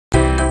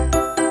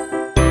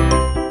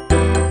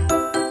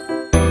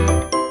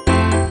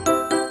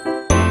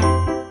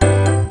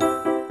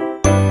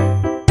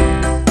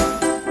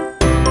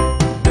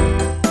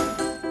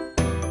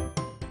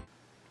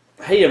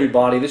Hey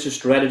everybody, this is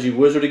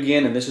Strategywizard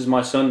again, and this is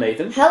my son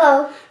Nathan.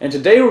 Hello. And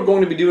today we're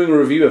going to be doing a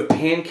review of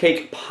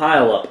Pancake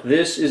Pile-up.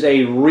 This is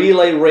a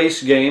relay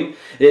race game.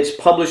 It's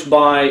published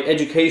by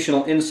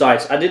Educational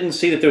Insights. I didn't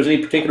see that there was any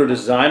particular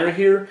designer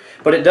here,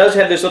 but it does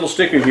have this little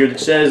sticker here that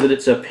says that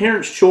it's a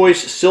Parents'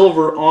 Choice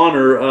Silver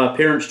Honor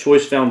Parents'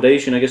 Choice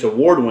Foundation, I guess,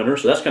 award winner,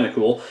 so that's kind of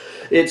cool.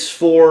 It's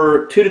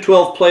for 2 to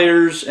 12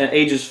 players and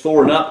ages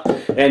 4 and up,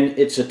 and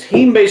it's a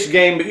team-based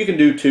game, but you can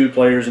do 2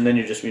 players and then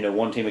you're just,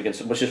 one team against,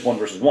 it's just 1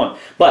 versus 1.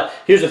 But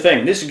here's the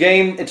thing, this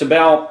game, it's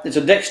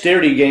a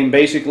dexterity game,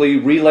 basically,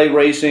 relay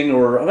racing,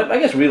 or I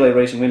guess relay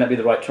racing may not be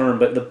the right term,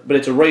 but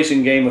it's a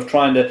racing game of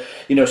trying to,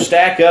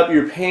 stack up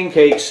your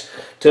pancakes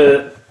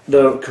to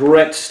the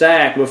correct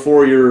stack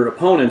before your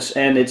opponents,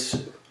 and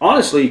it's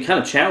honestly kind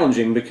of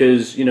challenging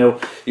because you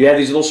have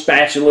these little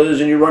spatulas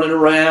and you're running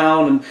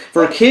around, and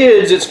for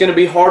kids it's going to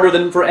be harder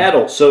than for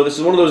adults. So this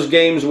is one of those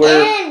games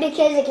where, and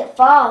because it can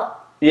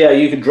fall, yeah,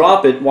 you could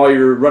drop it while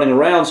you're running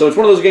around. So it's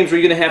one of those games where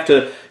you're going to have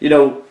to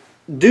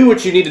do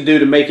what you need to do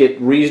to make it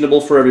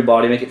reasonable for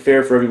everybody, make it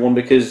fair for everyone,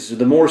 because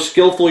the more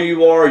skillful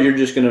you are, you're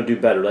just going to do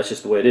better. That's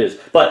just the way it is.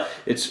 But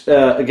it's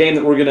a game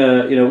that we're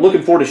going to,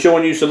 looking forward to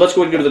showing you. So let's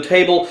go ahead and go to the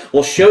table.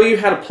 We'll show you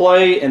how to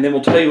play, and then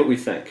we'll tell you what we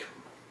think.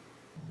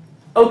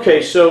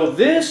 Okay, so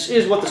this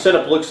is what the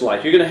setup looks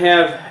like. You're going to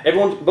have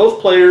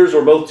both players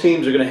or both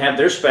teams are going to have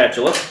their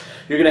spatula.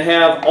 You're going to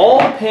have all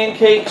the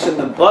pancakes and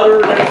the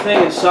butter and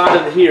everything inside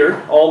of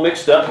here, all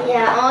mixed up.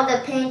 Yeah, all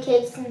the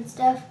pancakes and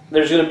stuff.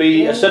 There's going to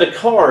be a set of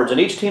cards, and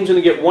each team's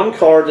going to get 1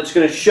 card that's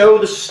going to show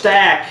the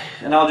stack.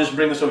 And I'll just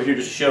bring this over here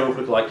just to show what it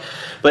looks like.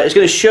 But it's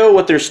going to show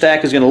what their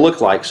stack is going to look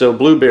like. So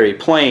blueberry,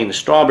 plain,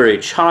 strawberry,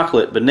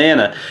 chocolate,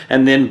 banana,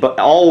 and then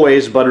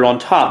always butter on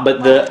top.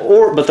 But the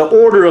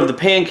order of the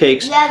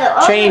pancakes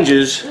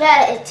changes.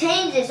 Yeah, it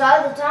changes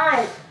all the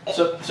time.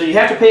 So you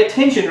have to pay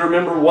attention to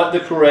remember what the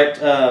correct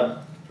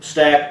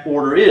stack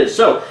order is.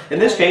 So in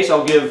this case,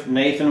 I'll give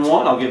Nathan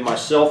 1, I'll give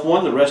myself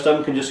 1, the rest of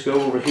them can just go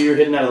over here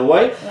hidden out of the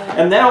way.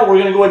 Yeah. And now we're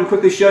going to go ahead and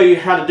quickly show you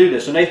how to do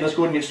this. So Nathan, let's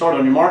go ahead and get started.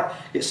 On your mark,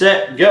 get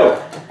set,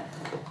 go.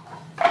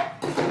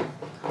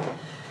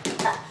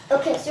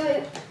 Okay,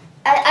 so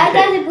I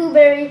got the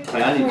blueberry.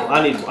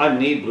 I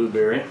need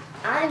blueberry.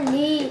 I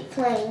need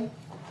plain.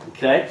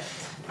 Okay,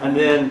 and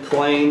then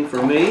plain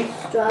for me.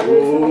 Strawberry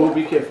for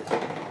me. Be careful.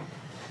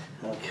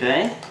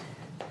 Okay.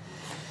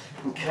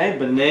 Okay,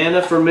 banana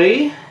for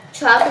me.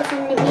 Chocolate for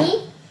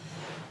me.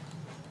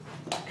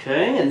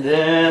 Okay, and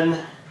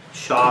then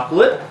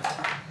chocolate.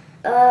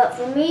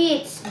 For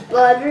me it's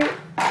butter,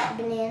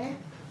 banana.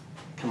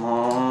 Come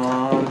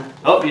on.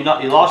 Oh,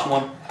 you lost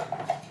one.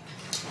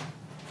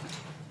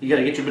 You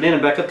gotta get your banana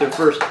back up there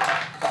first.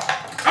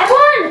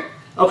 I won!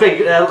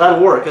 Okay,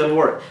 that'll work, that'll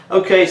work.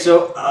 Okay,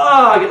 so,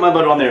 I get my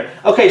butter on there.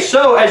 Okay,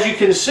 so as you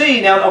can see,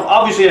 now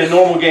obviously in a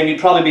normal game you'd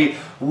probably be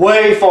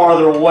way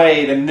farther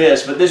away than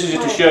this, but this is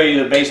just to show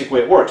you the basic way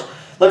it works.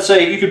 Let's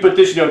say you could put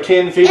this,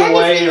 10 feet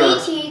away. And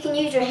if you need to, you can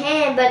use your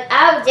hand, but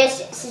I would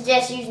just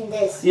suggest using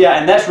this. Yeah,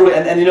 and that's really,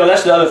 and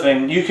that's the other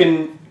thing. You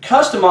can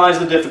customize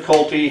the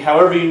difficulty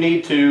however you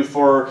need to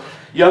for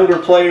younger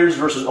players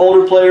versus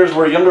older players,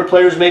 where younger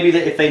players, maybe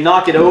if they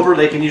knock it over,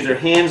 they can use their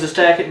hands to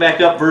stack it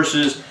back up,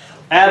 versus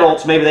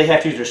adults, maybe they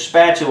have to use their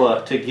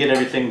spatula to get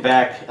everything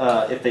back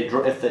if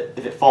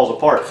it falls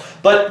apart.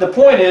 But the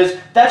point is,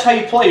 that's how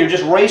you play. You're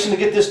just racing to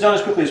get this done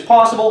as quickly as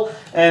possible,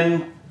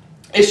 and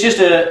it's just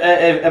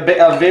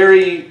a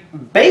very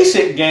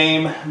basic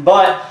game,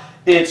 but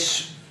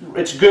it's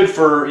good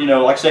for,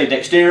 like I say,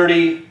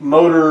 dexterity,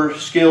 motor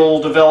skill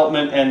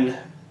development,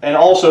 and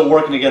also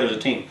working together as a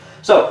team.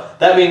 So,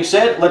 that being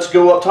said, let's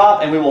go up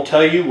top and we will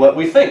tell you what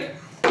we think.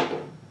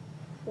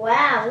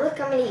 Wow, look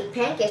how many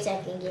pancakes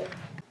I can get.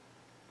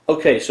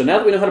 Okay, so now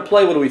that we know how to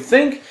play, what do we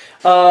think?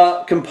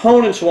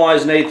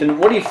 Components-wise, Nathan,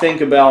 what do you think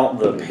about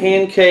the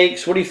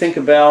pancakes? What do you think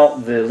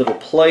about the little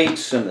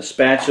plates and the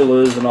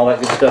spatulas and all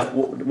that good stuff?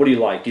 What do you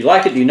like? Do you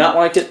like it? Do you not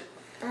like it?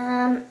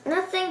 I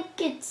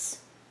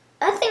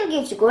think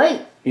it's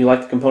great. You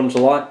like the components a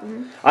lot?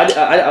 Mm-hmm.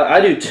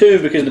 I do too,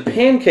 because the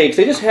pancakes,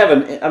 they just have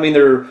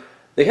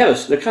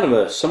they're kind of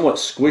a somewhat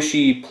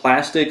squishy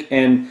plastic,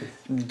 and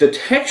the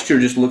texture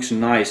just looks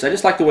nice. I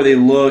just like the way they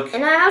look.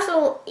 And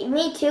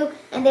me too,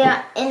 and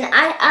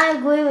I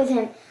agree with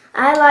him.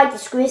 I like the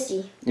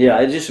squishy. Yeah,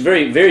 it's just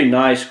very, very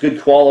nice,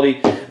 good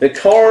quality. The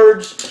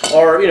cards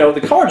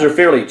are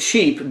fairly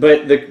cheap,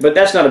 but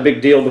that's not a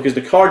big deal, because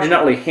the cards, you're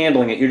not really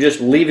handling it. You're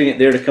just leaving it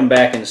there to come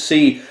back and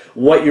see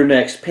what your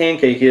next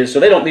pancake is, so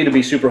they don't need to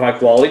be super high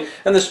quality.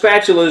 And the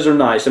spatulas are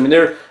nice. I mean,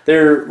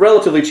 they're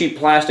relatively cheap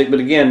plastic, but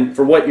again,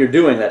 for what you're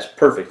doing, that's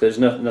perfect. There's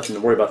nothing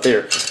to worry about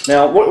there.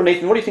 Now,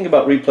 Nathan, what do you think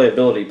about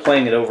replayability,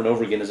 playing it over and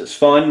over again? Is it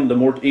fun,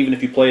 even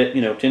if you play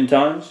it, 10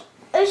 times?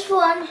 It's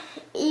fun,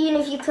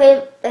 even if you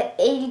play it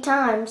 80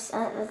 times.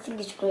 I think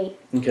it's great.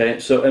 Okay,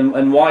 so,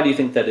 and why do you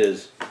think that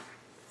is?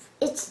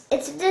 It's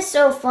just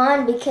so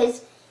fun,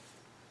 because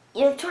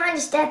you're trying to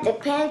stack the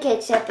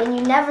pancakes up, and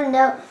you never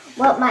know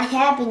what might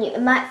happen.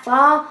 It might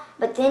fall,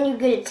 but then you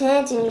get a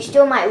chance and you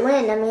still might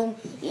win. I mean,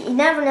 you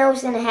never know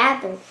what's going to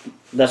happen.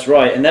 That's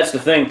right, and that's the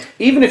thing.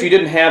 Even if you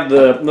didn't have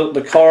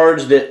the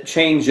cards that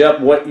change up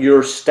what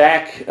your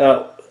stack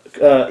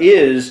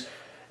is,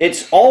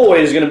 it's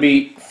always going to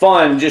be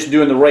fun just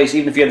doing the race,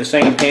 even if you have the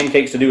same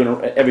pancakes to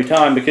do every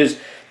time, because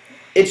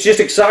it's just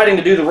exciting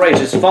to do the race.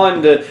 It's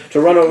fun to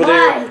run over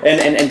there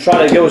and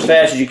try to go as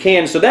fast as you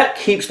can. So that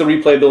keeps the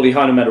replayability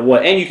high no matter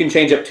what. And you can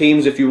change up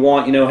teams if you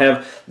want. You know,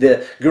 have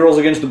the girls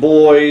against the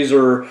boys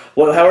or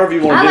however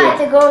you want to do it. I like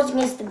the girls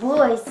against the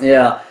boys.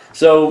 Yeah.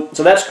 So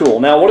that's cool.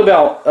 Now, what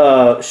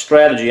about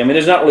strategy? I mean,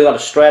 there's not really a lot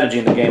of strategy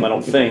in the game, I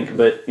don't think.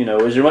 But you know,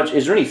 is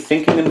there any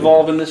thinking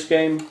involved in this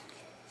game?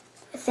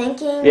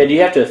 Thinking? Yeah. Do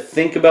you have to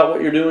think about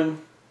what you're doing?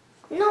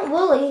 Not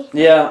really.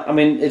 Yeah, I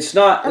mean, it's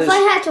not... If I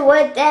had to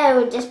write that, it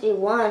would just be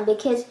one,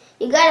 because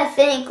you gotta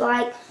think,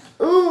 like,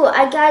 ooh,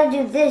 I gotta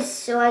do this,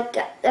 so I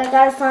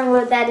gotta find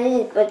what that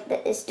is, but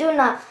it's still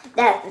not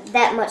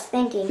that much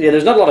thinking. Yeah,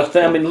 there's not a lot of...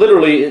 I mean,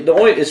 literally,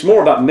 it's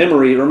more about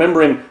memory,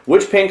 remembering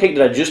which pancake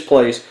did I just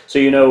place, so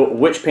you know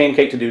which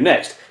pancake to do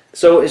next.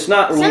 So it's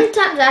not...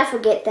 Sometimes I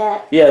forget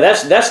that. Yeah,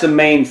 that's the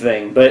main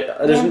thing, but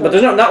there's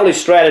not really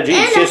strategy.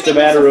 And it's just a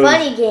matter of... It's a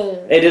funny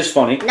game. It is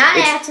funny. Not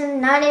action,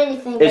 not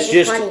anything, but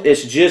it's funny.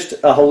 It's just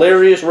a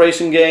hilarious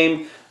racing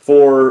game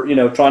for, you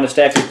know, trying to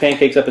stack these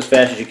pancakes up as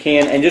fast as you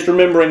can, and just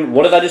remembering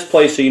what did I just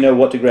place so you know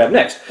what to grab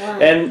next. Wow.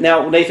 And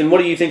now, Nathan, what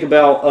do you think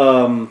about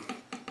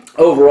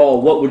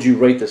overall? What would you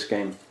rate this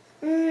game?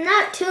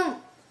 Not too...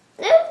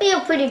 That would be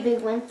a pretty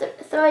big one.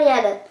 30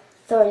 out of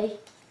 30.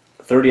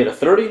 30 out of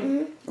 30?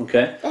 Mm-hmm.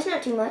 Okay. That's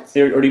not too much.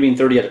 Or do you mean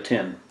 30 out of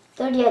 10?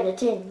 30 out of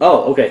 10.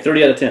 Oh, okay,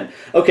 30 out of 10.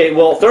 Okay,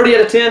 well, 30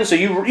 out of 10, so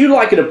you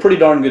like it a pretty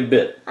darn good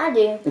bit. I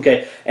do.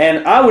 Okay,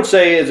 and I would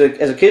say as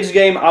a kid's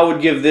game, I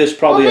would give this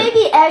probably well,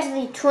 maybe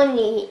actually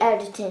 20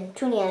 out of 10.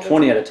 20 out of 10.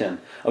 20 out of 10.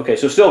 Okay,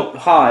 so still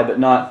high, but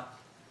not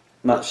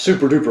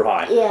super duper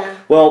high. Yeah.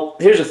 Well,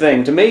 here's the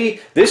thing. To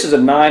me, this is a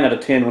 9 out of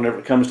 10 whenever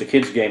it comes to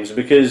kids' games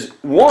because,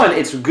 one,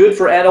 it's good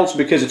for adults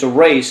because it's a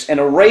race, and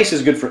a race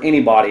is good for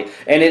anybody.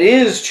 And it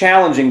is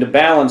challenging to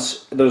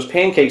balance those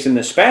pancakes in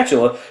this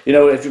spatula. You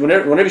know,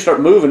 whenever you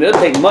start moving, it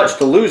doesn't take much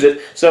to lose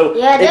it. So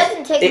yeah, it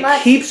doesn't take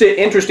much. It keeps it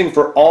interesting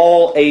for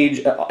all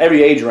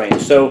every age range.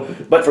 So,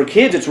 but for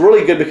kids, it's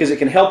really good because it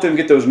can help them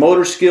get those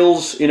motor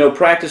skills, you know,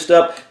 practiced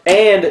up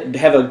and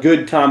have a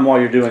good time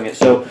while you're doing it.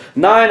 So,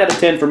 9 out of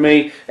 10 for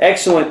me.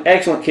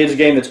 Excellent kids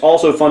game that's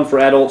also fun for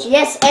adults.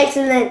 Yes,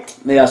 excellent.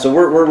 Yeah, so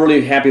we're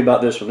really happy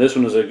about this one. This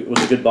one was a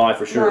good buy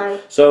for sure.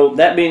 Bye. So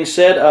that being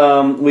said,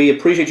 we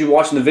appreciate you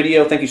watching the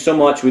video. Thank you so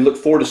much. We look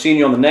forward to seeing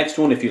you on the next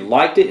one. If you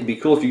liked it, it'd be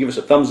cool if you give us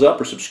a thumbs up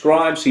or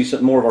subscribe, see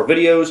some more of our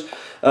videos.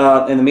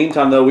 In the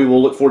meantime, though, we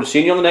will look forward to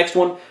seeing you on the next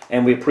one,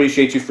 and we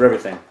appreciate you for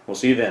everything. We'll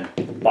see you then.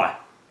 Bye.